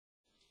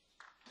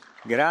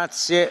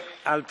Grazie.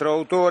 Altro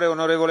autore,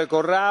 onorevole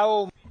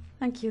Corrao.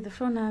 Thank you. The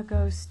floor now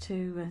goes to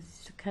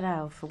Mr.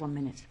 Corrao for 1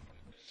 minute.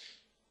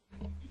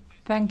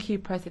 Thank you,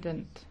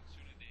 President.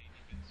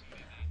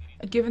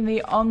 Given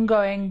the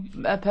ongoing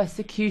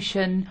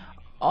persecution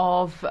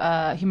of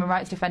human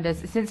rights defenders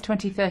since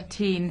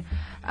 2013,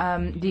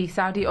 the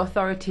Saudi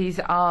authorities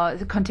are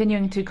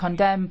continuing to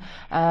condemn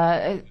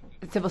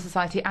civil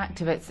society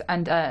activists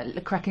and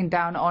cracking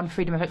down on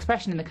freedom of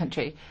expression in the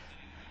country.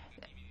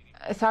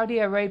 Saudi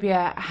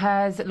Arabia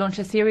has launched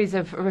a series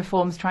of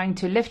reforms trying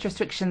to lift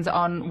restrictions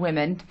on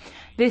women.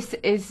 This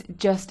is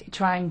just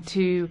trying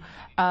to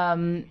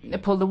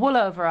pull the wool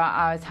over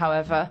our eyes,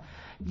 however.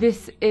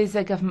 This is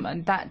a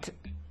government that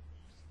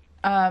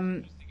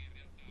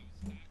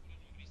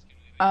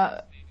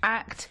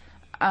act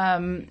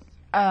in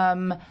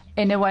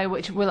a way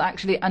which will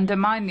actually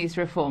undermine these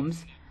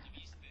reforms.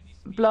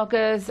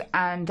 Bloggers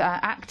and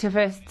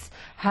activists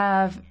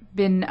have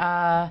been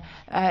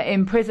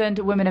imprisoned.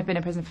 Women have been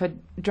imprisoned for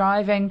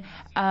driving.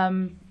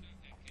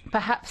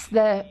 Perhaps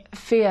their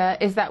fear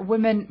is that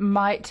women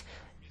might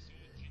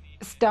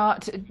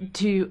start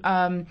to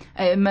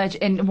emerge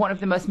in one of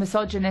the most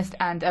misogynist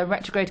and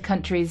retrograde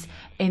countries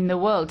in the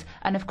world.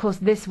 And of course,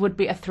 this would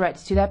be a threat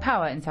to their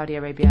power in Saudi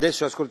Arabia.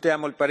 Adesso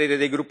ascoltiamo il parere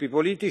dei gruppi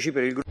politici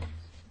per il gruppo.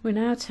 We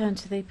now turn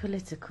to the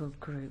political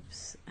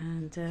groups,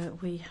 and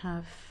we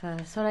have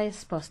Soraya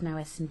Spos, now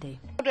S&D. In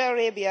Saudi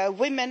Arabia,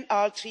 women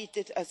are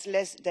treated as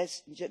less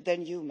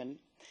than human.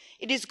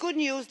 It is good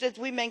news that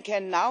women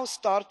can now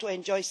start to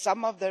enjoy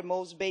some of their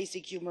most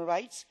basic human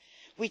rights,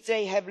 which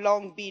they have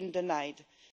long been denied.